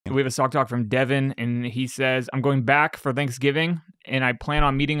We have a Sock Talk from Devin, and he says, I'm going back for Thanksgiving, and I plan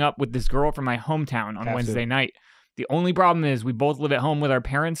on meeting up with this girl from my hometown on Wednesday night. The only problem is we both live at home with our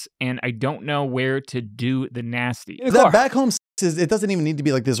parents, and I don't know where to do the nasty. That back home is, it doesn't even need to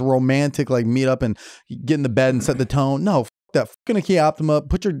be like this romantic, like meet up and get in the bed and set the tone. No, that fucking Kia Optima,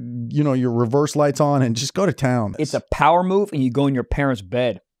 put your, your reverse lights on and just go to town. It's a power move, and you go in your parents'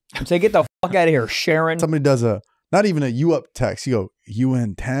 bed and say, get the fuck out of here, Sharon. Somebody does not even a you up text. You go, you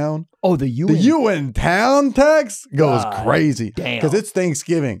in town? Oh, the you in town text goes crazy. Damn. Because it's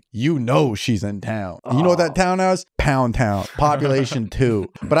Thanksgiving. She's in town. You know what that town is? Pound Town. Population 2.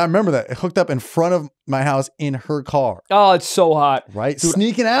 But I remember that. It hooked up in front of my house in her car. Oh, it's so hot. Right? Dude,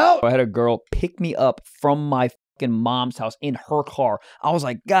 sneaking out. I had a girl pick me up from my fucking mom's house in her car. I was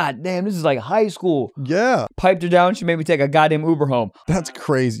like, God damn, this is like high school. Yeah. Piped her down. She made me take a goddamn Uber home. That's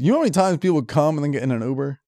crazy. You know how many times people come and then get in an Uber?